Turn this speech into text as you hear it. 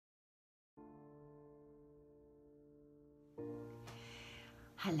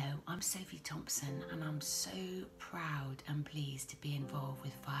Hello, I'm Sophie Thompson and I'm so proud and pleased to be involved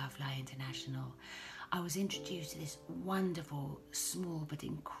with Firefly International. I was introduced to this wonderful, small but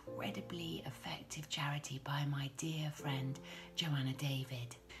incredibly effective charity by my dear friend Joanna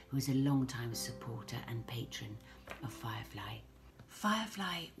David, who is a long-time supporter and patron of Firefly.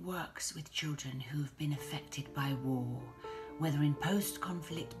 Firefly works with children who have been affected by war, whether in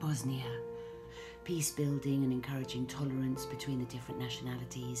post-conflict Bosnia, peace building and encouraging tolerance between the different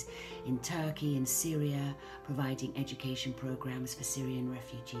nationalities, in Turkey and Syria, providing education programs for Syrian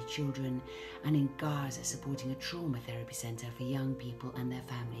refugee children, and in Gaza supporting a trauma therapy centre for young people and their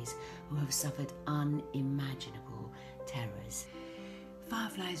families who have suffered unimaginable terrors.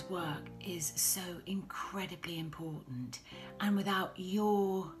 Firefly's work is so incredibly important, and without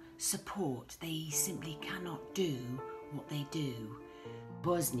your support they simply cannot do what they do.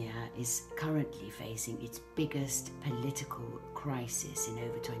 Bosnia is currently facing its biggest political crisis in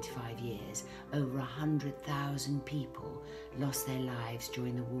over 25 years. Over 100,000 people lost their lives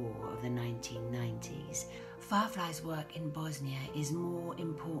during the war of the 1990s. Firefly's work in Bosnia is more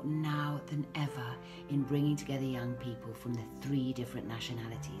important now than ever in bringing together young people from the 3 different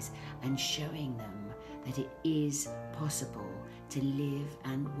nationalities and showing them that it is possible to live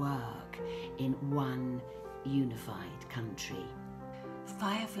and work in one unified country.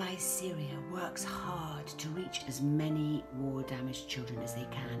 Firefly Syria works hard to reach as many war-damaged children as they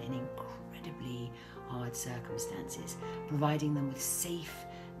can in incredibly hard circumstances, providing them with safe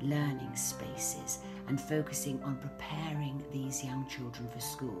learning spaces and focusing on preparing these young children for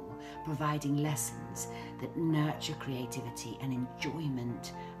school, providing lessons that nurture creativity and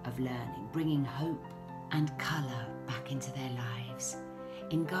enjoyment of learning, bringing hope and colour back into their lives.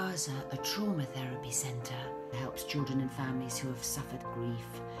 In Gaza, a trauma therapy centre helps children and families who have suffered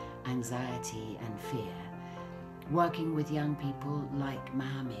grief, anxiety and fear. Working with young people like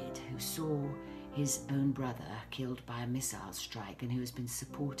Mohammed, who saw his own brother killed by a missile strike and who has been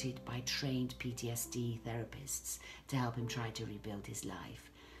supported by trained PTSD therapists to help him try to rebuild his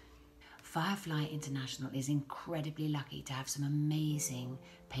life. Firefly International is incredibly lucky to have some amazing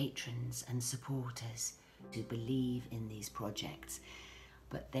patrons and supporters who believe in these projects.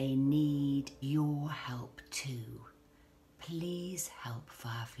 But they need your help too. Please help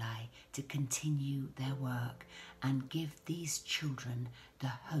Firefly to continue their work and give these children the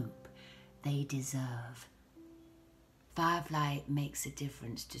hope they deserve. Firefly makes a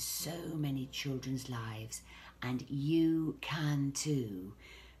difference to so many children's lives, and you can too.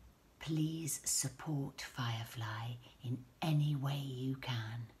 Please support Firefly in any way you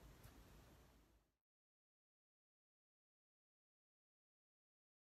can.